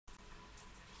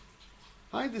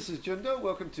Hi, this is Jundo.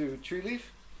 Welcome to Tree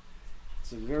Leaf.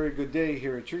 It's a very good day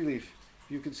here at Tree Leaf.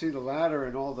 You can see the ladder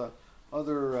and all the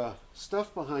other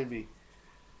stuff behind me.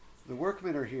 The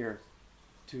workmen are here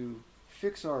to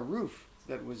fix our roof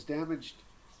that was damaged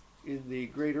in the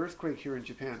great earthquake here in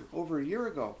Japan over a year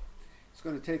ago. It's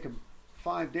going to take them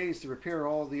 5 days to repair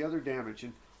all the other damage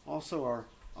and also our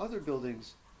other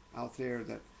buildings out there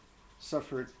that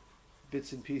suffered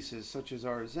bits and pieces, such as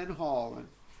our Zen Hall and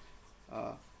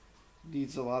uh,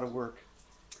 needs a lot of work.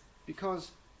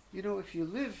 Because, if you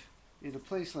live in a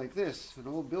place like this, an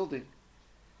old building,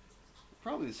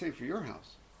 probably the same for your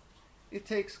house, it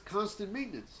takes constant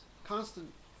maintenance,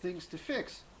 constant things to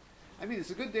fix. I mean, it's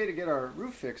a good day to get our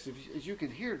roof fixed. As you can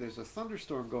hear, there's a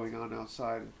thunderstorm going on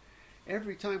outside. And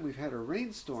every time we've had a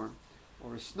rainstorm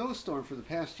or a snowstorm for the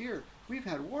past year, we've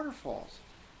had waterfalls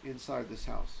inside this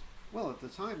house. Well, at the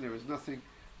time, there was nothing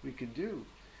we could do.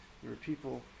 There were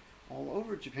people all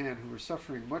over Japan who were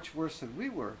suffering much worse than we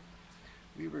were.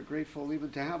 We were grateful even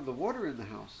to have the water in the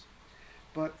house.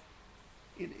 But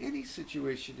in any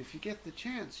situation, if you get the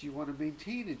chance, you want to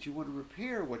maintain it, you want to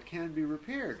repair what can be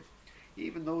repaired.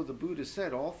 Even though the Buddha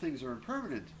said all things are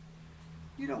impermanent,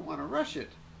 you don't want to rush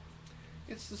it.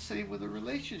 It's the same with a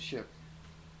relationship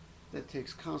that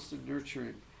takes constant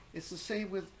nurturing. It's the same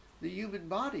with the human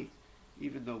body,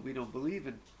 even though we don't believe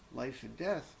in life and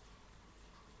death.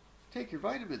 Take your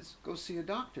vitamins, go see a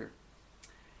doctor.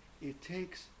 It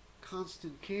takes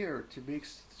constant care to make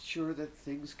sure that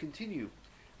things continue.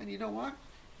 And you know what?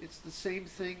 It's the same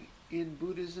thing in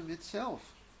Buddhism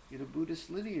itself, in a Buddhist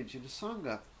lineage, in a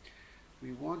Sangha.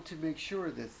 We want to make sure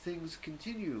that things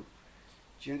continue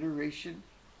generation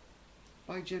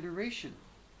by generation.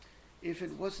 If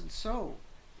it wasn't so,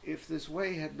 if this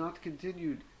way had not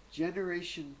continued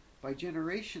generation by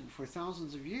generation for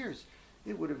thousands of years,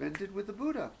 it would have ended with the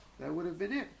Buddha. That would have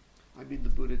been it. I mean, the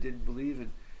Buddha didn't believe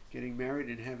in getting married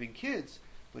and having kids,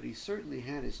 but he certainly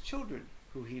had his children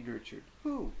who he nurtured.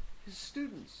 Who? His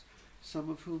students, some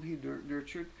of whom he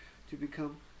nurtured to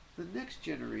become the next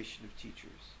generation of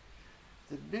teachers,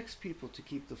 the next people to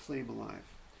keep the flame alive.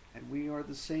 And we are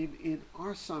the same in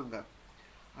our Sangha.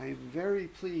 I am very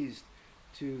pleased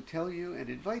to tell you and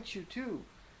invite you to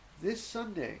this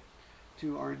Sunday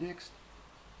to our next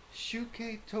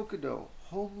Shukkei Tokudo,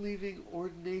 home leaving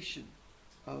ordination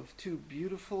of two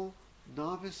beautiful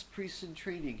novice priests in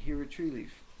training here at Tree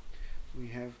Leaf. We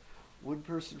have one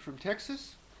person from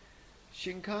Texas,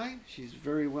 Shinkai. She's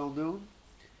very well known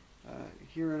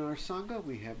here in our Sangha.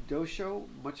 We have Dosho,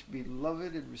 much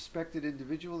beloved and respected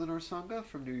individual in our Sangha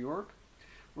from New York.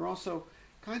 We're also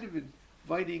kind of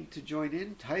inviting to join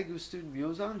in Taigu student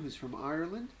Myozan, who's from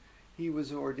Ireland. He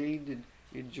was ordained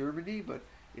in Germany, but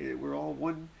we're all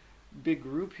one big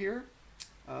group here.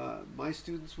 My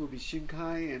students will be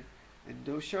Shinkai and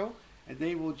Dosho, and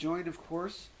they will join, of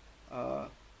course,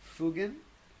 Fugen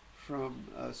from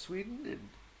Sweden, and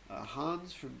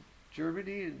Hans from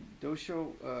Germany, and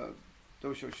I'm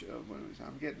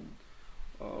getting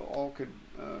all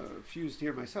confused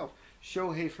here myself.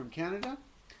 Shohei from Canada,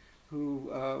 who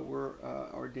were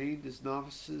ordained as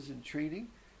novices in training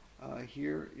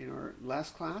here in our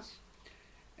last class.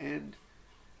 And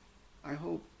I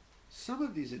hope some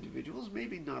of these individuals,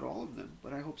 maybe not all of them,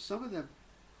 but I hope some of them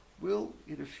will,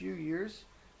 in a few years,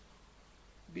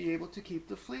 be able to keep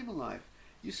the flame alive.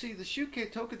 You see, the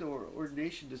Shukkei Tokudo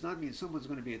ordination does not mean someone's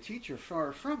going to be a teacher,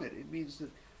 far from it. It means that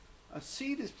a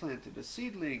seed is planted, a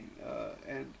seedling,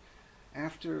 and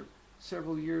after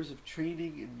several years of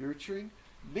training and nurturing,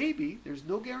 maybe, there's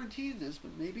no guarantee in this,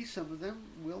 but maybe some of them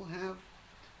will have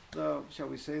the, shall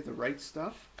we say, the right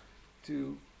stuff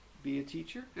to be a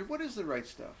teacher. And what is the right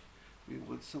stuff? We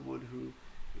want someone who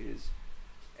is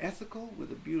ethical,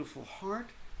 with a beautiful heart,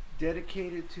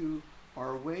 dedicated to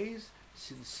our ways,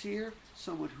 sincere,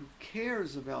 someone who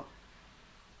cares about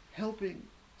helping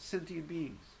sentient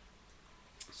beings,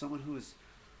 someone who is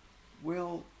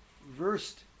well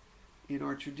versed in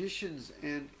our traditions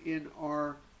and in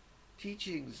our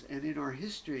teachings and in our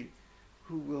history,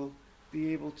 who will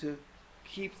be able to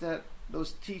keep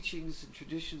those teachings and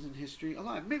traditions and history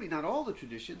alive. Maybe not all the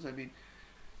traditions. I mean,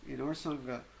 in our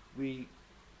Sangha, we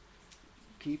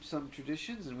keep some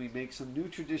traditions and we make some new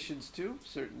traditions too,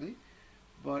 certainly.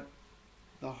 But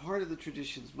the heart of the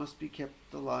traditions must be kept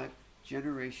alive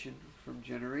generation from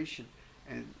generation.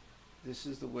 And this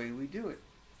is the way we do it.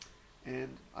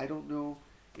 And I don't know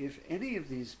if any of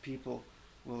these people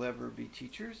will ever be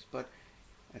teachers, but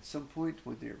at some point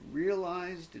when they're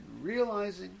realized and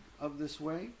realizing of this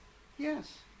way,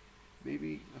 yes,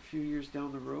 maybe a few years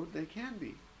down the road they can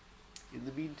be. In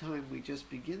the meantime, we just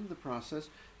begin the process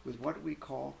with what we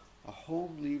call a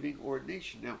home leaving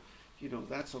ordination. Now,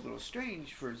 that's a little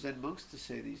strange for Zen monks to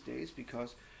say these days,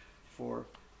 because for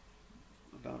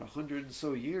about 100 and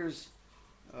so years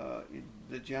in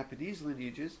the Japanese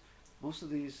lineages, most of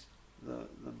the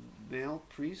male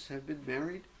priests have been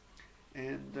married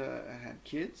and had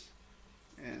kids.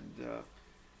 And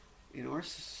in our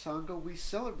Sangha, we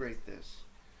celebrate this.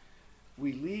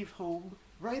 We leave home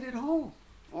right at home,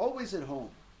 always at home.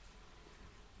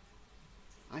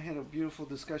 I had a beautiful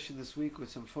discussion this week with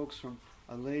some folks from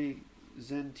a lay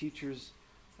Zen teachers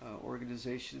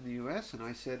organization in the U.S., and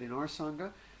I said, in our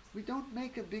Sangha, we don't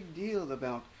make a big deal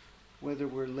about whether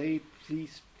we're lay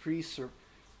priests or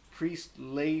priest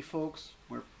lay folks.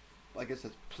 I guess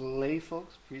that's play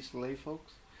folks, priest lay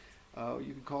folks.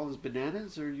 You can call us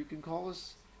bananas, or you can call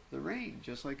us the rain,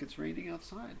 just like it's raining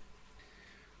outside.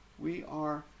 We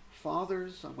are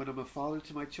fathers. When I'm a father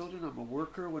to my children, I'm a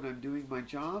worker when I'm doing my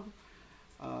job.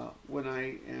 When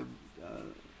I am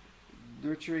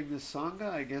nurturing the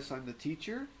Sangha, I guess I'm the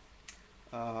teacher.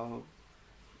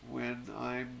 When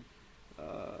I'm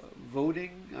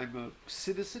voting, I'm a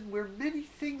citizen. We're many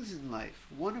things in life,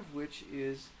 one of which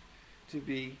is to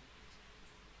be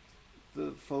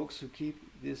the folks who keep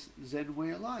this Zen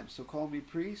way alive. So call me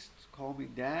priest, call me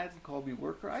dad, call me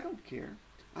worker, I don't care.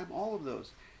 I'm all of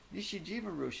those.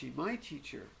 Nishijima Roshi, my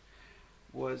teacher,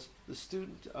 was the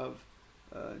student of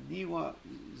Niwa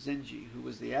Zenji, who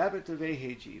was the abbot of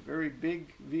Eiheiji, very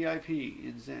big VIP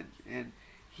in Zen. And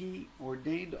he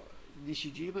ordained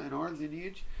Nishijima and our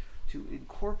lineage to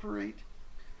incorporate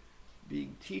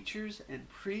being teachers and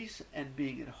priests and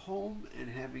being at home and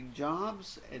having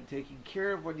jobs and taking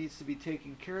care of what needs to be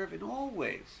taken care of in all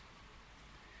ways.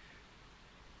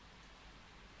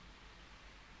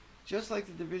 Just like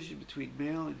the division between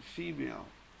male and female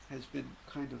has been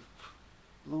kind of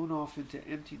blown off into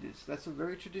emptiness. That's a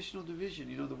very traditional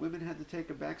division. The women had to take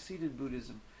a back seat in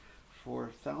Buddhism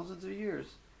for thousands of years.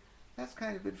 That's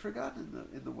kind of been forgotten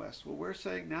in the West. Well, we're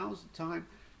saying now's the time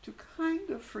to kind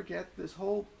of forget this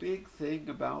whole big thing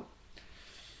about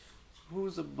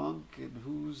who's a monk and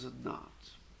who's not.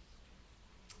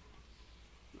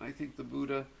 I think the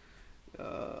Buddha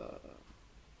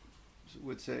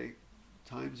would say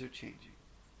times are changing,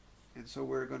 and so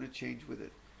we're going to change with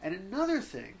it. And another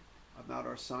thing about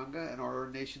our Sangha and our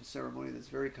ordination ceremony that's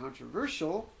very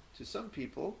controversial to some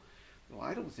people, though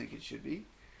I don't think it should be,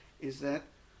 is that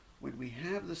when we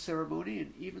have the ceremony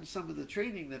and even some of the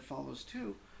training that follows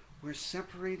too, we're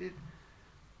separated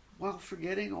while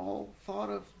forgetting all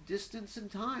thought of distance and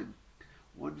time.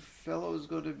 One fellow is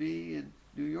going to be in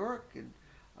New York, and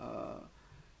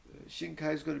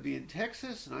Shinkai is going to be in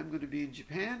Texas, and I'm going to be in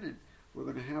Japan, and we're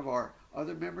going to have our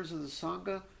other members of the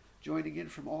Sangha joining in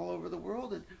from all over the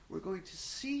world, and we're going to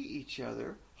see each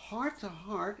other heart to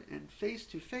heart and face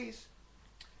to face,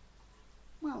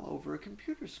 well, over a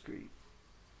computer screen.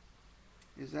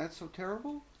 Is that so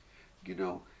terrible?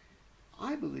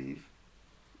 I believe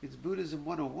it's Buddhism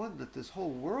 101 that this whole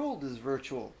world is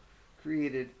virtual,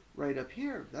 created right up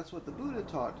here. That's what the Buddha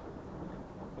taught.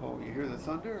 Oh, you hear the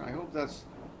thunder? I hope that's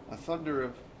a thunder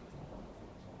of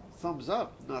thumbs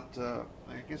up, not,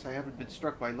 I guess I haven't been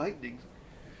struck by lightning,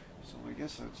 so I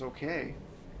guess that's okay.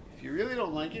 If you really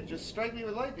don't like it, just strike me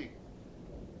with lightning.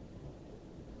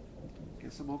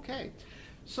 Guess I'm okay.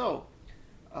 So,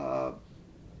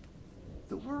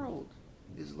 the world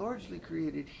is largely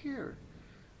created here.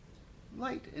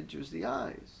 Light enters the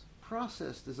eyes,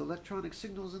 processed as electronic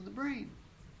signals in the brain.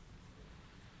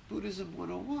 Buddhism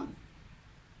 101.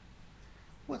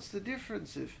 What's the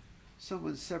difference if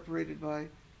someone's separated by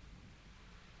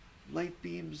light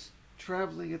beams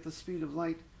traveling at the speed of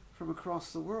light from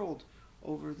across the world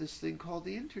over this thing called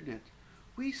the internet?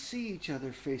 We see each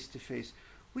other face to face.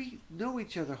 We know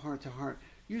each other heart to heart.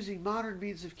 Using modern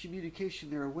means of communication,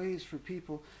 there are ways for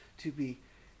people to be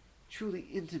truly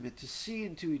intimate, to see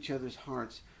into each other's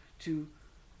hearts, to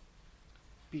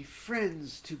be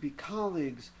friends, to be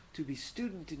colleagues, to be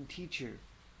student and teacher,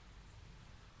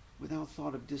 without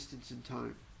thought of distance and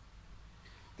time.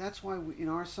 That's why in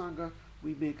our Sangha,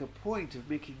 we make a point of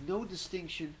making no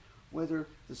distinction whether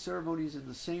the ceremony is in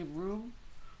the same room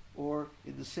or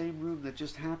in the same room that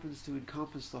just happens to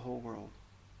encompass the whole world.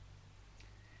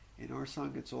 In our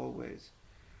Sangha, it's always.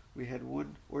 We had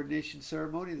one ordination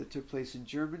ceremony that took place in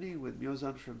Germany with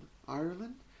Myozan from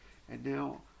Ireland, and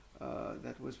now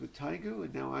that was with Taigu,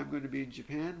 and now I'm going to be in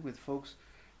Japan with folks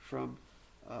from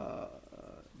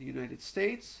the United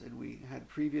States, and we had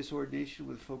previous ordination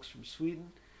with folks from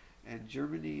Sweden and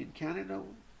Germany and Canada.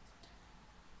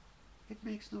 It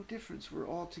makes no difference. We're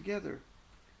all together,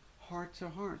 heart to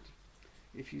heart.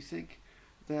 If you think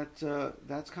that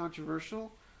that's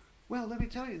controversial, well, let me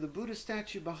tell you, the Buddha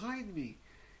statue behind me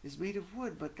is made of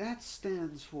wood, but that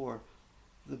stands for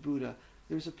the Buddha.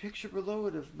 There's a picture below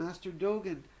it of Master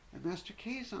Dogen and Master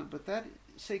Kazon, but that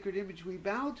sacred image we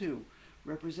bow to,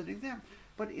 representing them.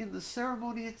 But in the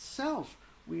ceremony itself,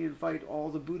 we invite all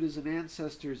the Buddhas and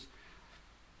ancestors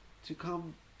to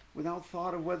come without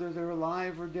thought of whether they're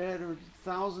alive or dead, or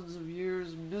thousands of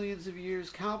years, millions of years,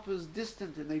 kalpas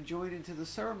distant, and they join into the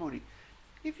ceremony.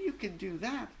 If you can do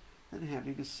that, then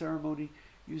having a ceremony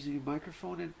using a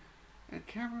microphone and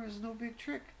camera is no big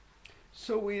trick.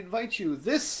 So we invite you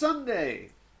this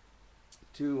Sunday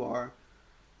to our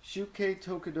Shukkei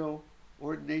Tokudo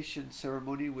ordination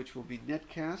ceremony, which will be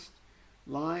netcast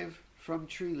live from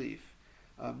Tree Leaf.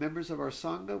 Members of our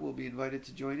Sangha will be invited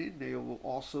to join in. They will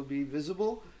also be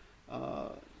visible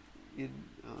on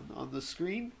the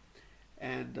screen.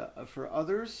 And for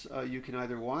others, you can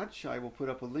either watch. I will put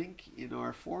up a link in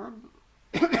our forum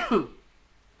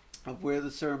of where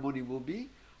the ceremony will be.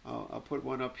 I'll put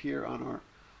one up here on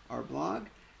our blog.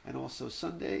 And also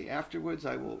Sunday afterwards,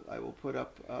 I will put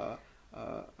up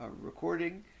a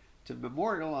recording to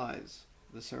memorialize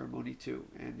the ceremony too.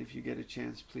 And if you get a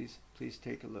chance, please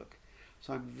take a look.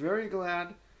 So I'm very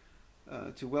glad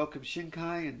to welcome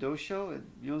Shinkai and Dosho and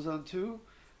Myozan too,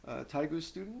 Taigu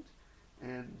student.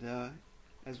 And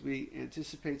as we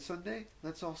anticipate Sunday,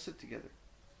 let's all sit together.